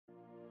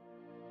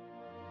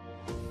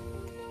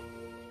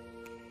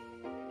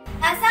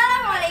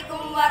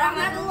Assalamualaikum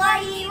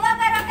warahmatullahi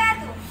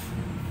wabarakatuh.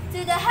 To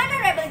the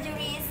honorable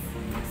juries,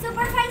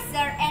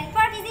 supervisor and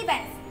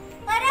participants,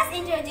 let us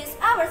introduce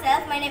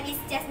ourselves. My name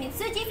is Jasmine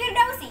Suci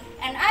Firdausy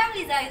and I am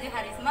Liza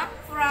Kharisma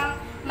from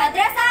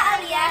Madrasah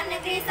Aliyah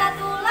Negeri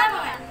 1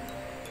 Lamongan.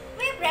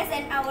 We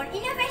present our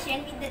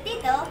innovation with the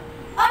title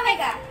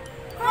Omega,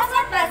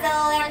 crossword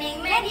puzzle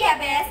learning media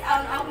based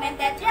on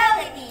augmented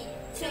reality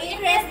to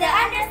increase the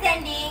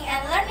understanding and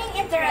learning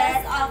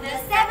interest of the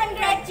 7th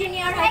grade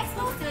junior high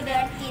school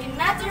student in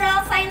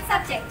natural science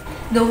subject.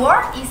 The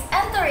world is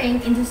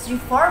entering Industry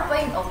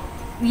 4.0,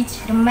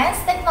 which demands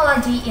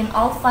technology in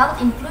all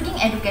fields including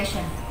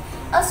education.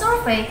 A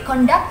survey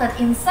conducted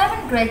in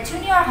 7th grade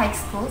junior high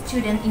school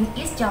students in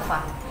East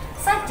Java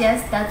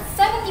suggests that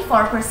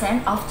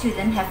 74% of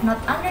students have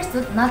not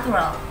understood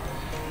natural,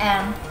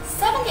 and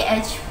 78%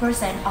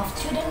 of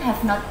students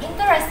have not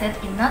interested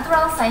in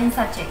natural science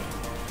subject.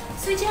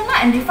 Sujana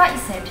and Rifai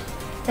said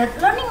that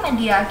learning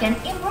media can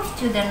improve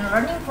student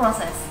learning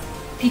process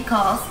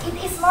because it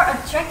is more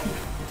attractive,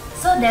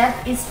 so that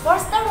it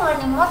fosters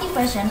learning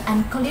motivation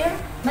and clear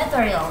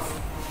materials,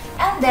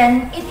 and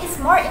then it is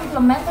more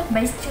implemented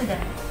by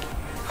students.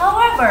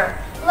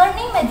 However,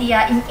 learning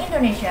media in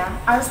Indonesia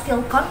are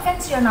still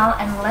conventional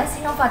and less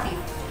innovative.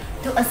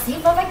 To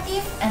achieve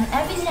effective and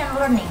efficient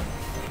learning,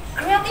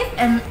 creative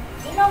and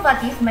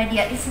innovative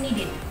media is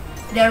needed.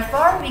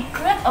 Therefore, we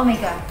create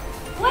Omega.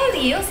 Why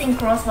we using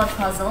crossword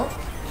puzzle?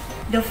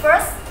 The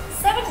first,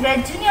 7th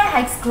grade junior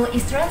high school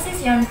is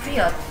transition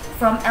period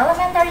from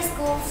elementary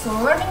school, so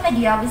learning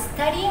media with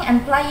studying and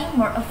playing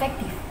more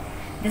effective.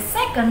 The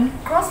second,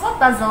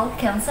 crossword puzzle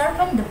can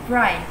sharpen the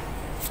brain.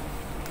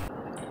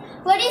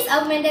 What is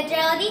augmented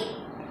reality?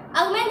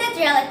 Augmented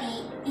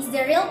reality is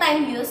the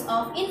real-time use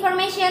of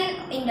information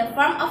in the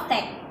form of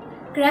text,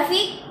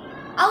 graphic,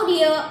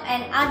 audio,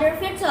 and other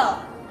virtual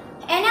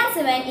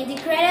enhancement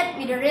integrated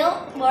with a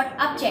real-world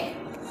object.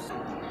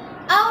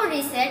 Our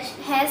research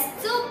has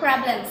two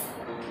problems,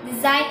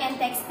 design and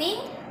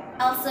testing,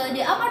 also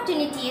the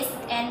opportunities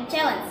and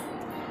challenge.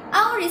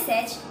 Our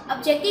research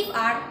objectives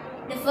are,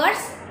 the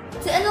first,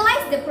 to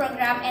analyze the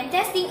program and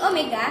testing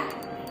Omega,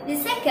 the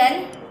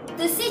second,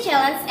 to see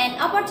challenge and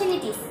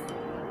opportunities.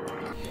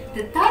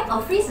 The type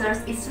of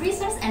research is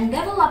research and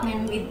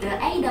development with the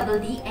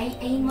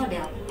ADDAA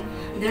model.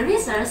 The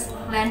research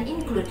plan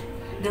include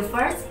the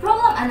first,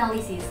 problem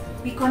analysis.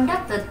 We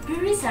conducted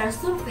pre-research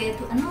survey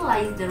to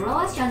analyze the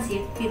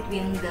relationship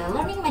between the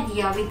learning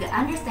media with the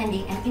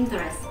understanding and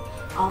interest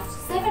of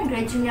 7th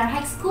grade junior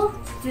high school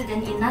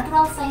students in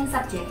natural science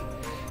subject.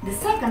 The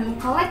second,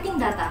 collecting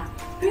data,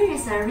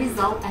 pre-research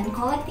result and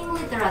collecting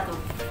literature.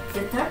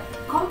 The third,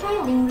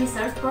 compiling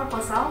research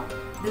proposal.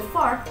 The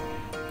fourth,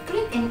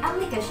 create an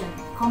application,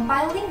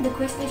 compiling the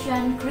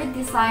question, create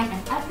design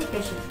and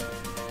application.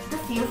 The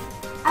fifth,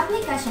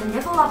 application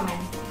development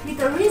with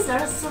a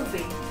research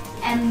survey.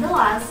 And the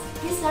last,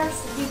 research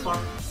report.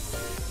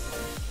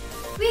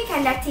 We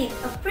conducted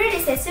a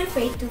pre-research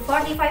survey to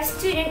 45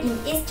 students in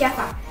East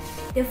Java.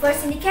 The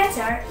first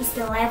indicator is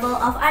the level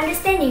of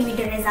understanding with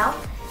the result.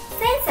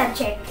 Science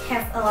subjects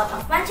have a lot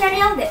of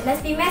material that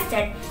must be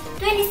mastered.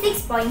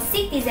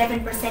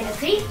 26.67%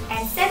 agree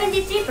and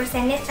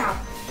 73% neutral.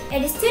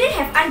 And the students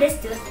have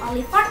understood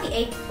only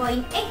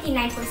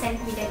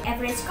 48.89% with an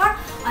average score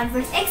on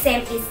first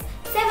exam is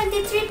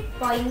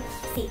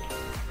 73.6.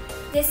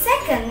 The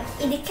second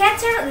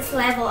indicator is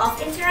level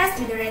of interest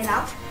with the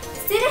result.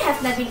 Students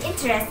have not been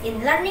interested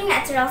in learning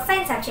natural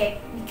science subject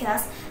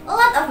because a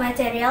lot of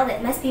material that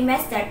must be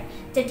mastered.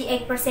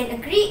 38%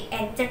 agree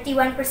and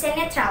 31%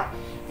 neutral.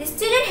 The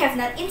students have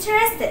not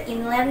interested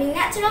in learning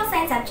natural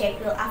science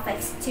subject will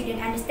affect student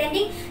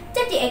understanding.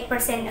 38%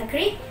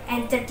 agree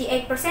and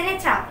 38%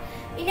 neutral.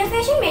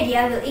 Innovation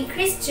media will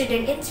increase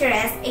student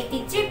interest.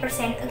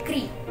 83%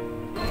 agree.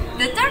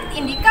 The third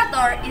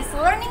indicator is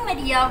learning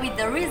media with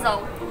the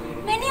result.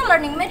 Many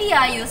learning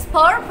media use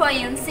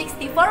PowerPoint.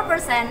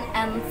 64%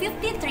 and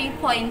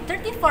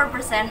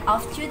 53.34%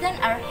 of students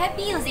are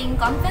happy using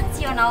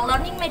conventional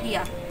learning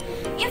media.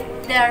 If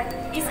there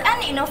is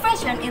an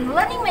innovation in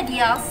learning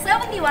media,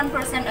 71%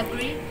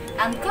 agree,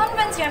 and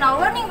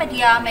conventional learning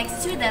media makes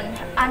students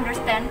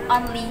understand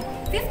only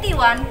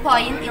 51.11%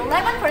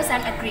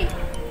 agree.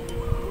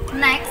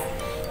 Next,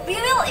 we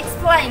will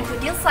explain to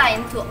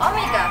design to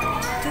Omega.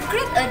 To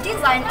create a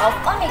design of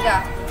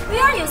Omega, we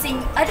are using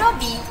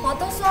Adobe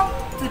Photoshop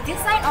to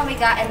design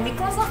Omega and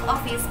Microsoft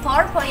Office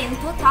PowerPoint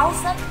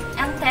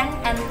 2010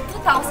 and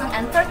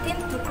 2013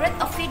 to create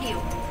a video.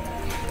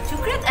 To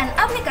create an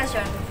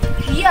application,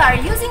 we are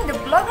using the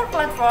Blogger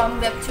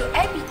platform Web2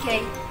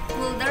 APK,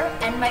 Folder,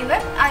 and My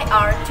Web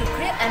IR to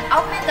create an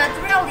augmented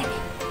reality.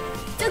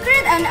 To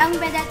create an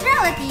augmented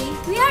reality,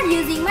 we are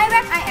using My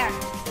Web IR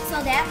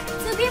so that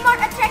to be more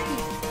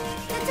attractive.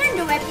 To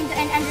turn the web into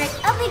an Android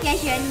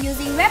application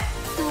using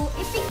Web2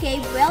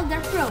 APK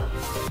Welder Pro.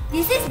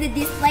 This is the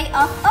display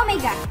of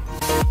Omega.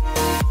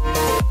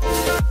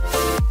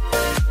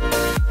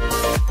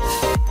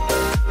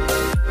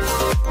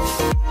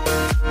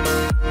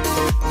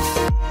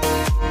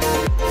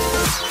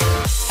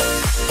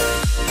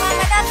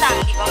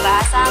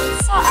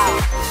 soal.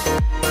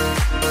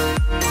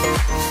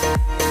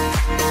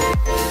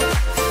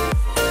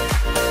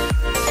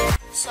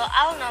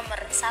 Soal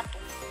nomor 1.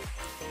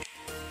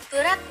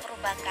 Berat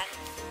merupakan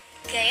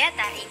gaya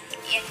tarik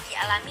yang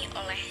dialami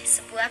oleh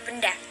sebuah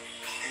benda.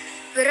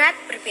 Berat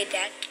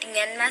berbeda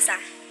dengan massa.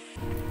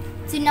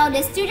 To know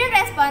the student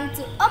response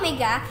to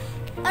omega,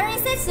 a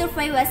research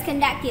survey was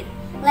conducted.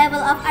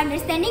 Level of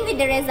understanding with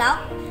the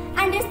result: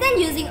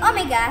 understand using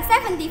omega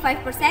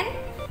 75%.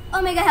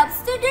 Omega helps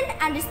student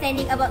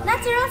understanding about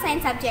natural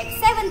science subject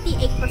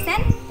 78%,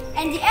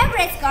 and the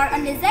average score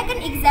on the second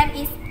exam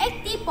is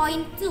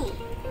 80.2.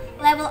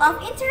 Level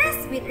of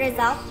interest with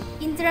result: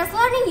 interest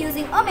learning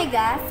using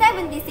omega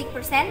 76%.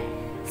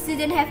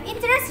 Student have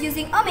interest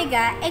using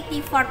omega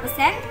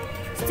 84%.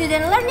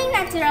 Student learning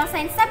natural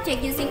science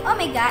subject using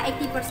omega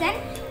 80%,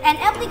 and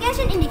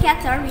application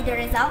indicator with the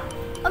result: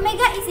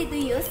 omega easy to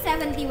use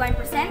 71%,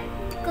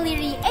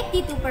 clearly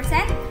 82%,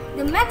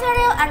 the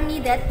material are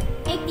needed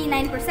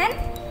 89%,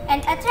 and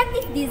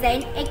attractive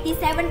design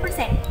 87%.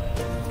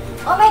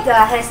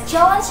 Omega has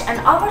challenge and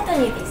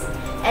opportunities,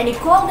 and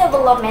equal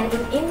development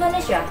in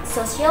Indonesia.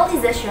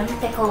 Socialization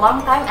take a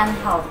long time and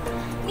hard.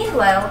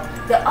 Meanwhile,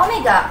 the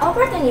omega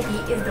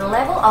opportunity is the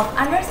level of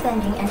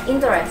understanding and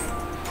interest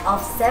of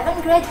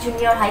 7th grade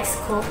junior high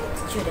school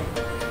student,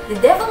 the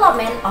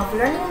development of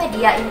learning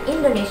media in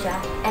Indonesia,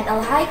 and a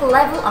high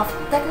level of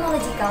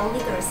technological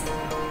literacy.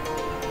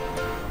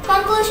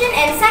 Conclusion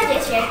and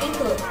suggestion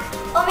include: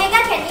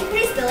 omega can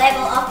increase the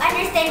level of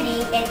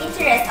understanding and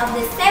interest of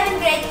the 7th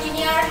grade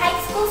junior high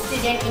school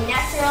student in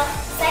natural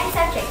science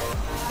subject.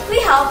 We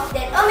hope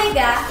that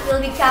omega will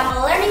become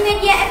a learning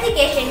media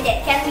application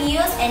that can be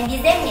used and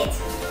disseminated.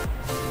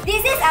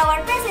 This is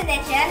our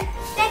presentation.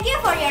 Thank you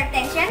for your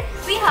attention.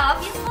 We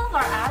hope useful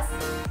for us.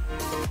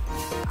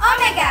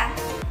 Omega,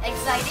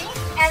 Exciting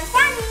and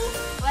funny.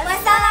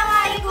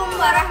 Wassalamualaikum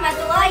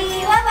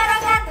warahmatullahi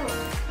wabarakatuh.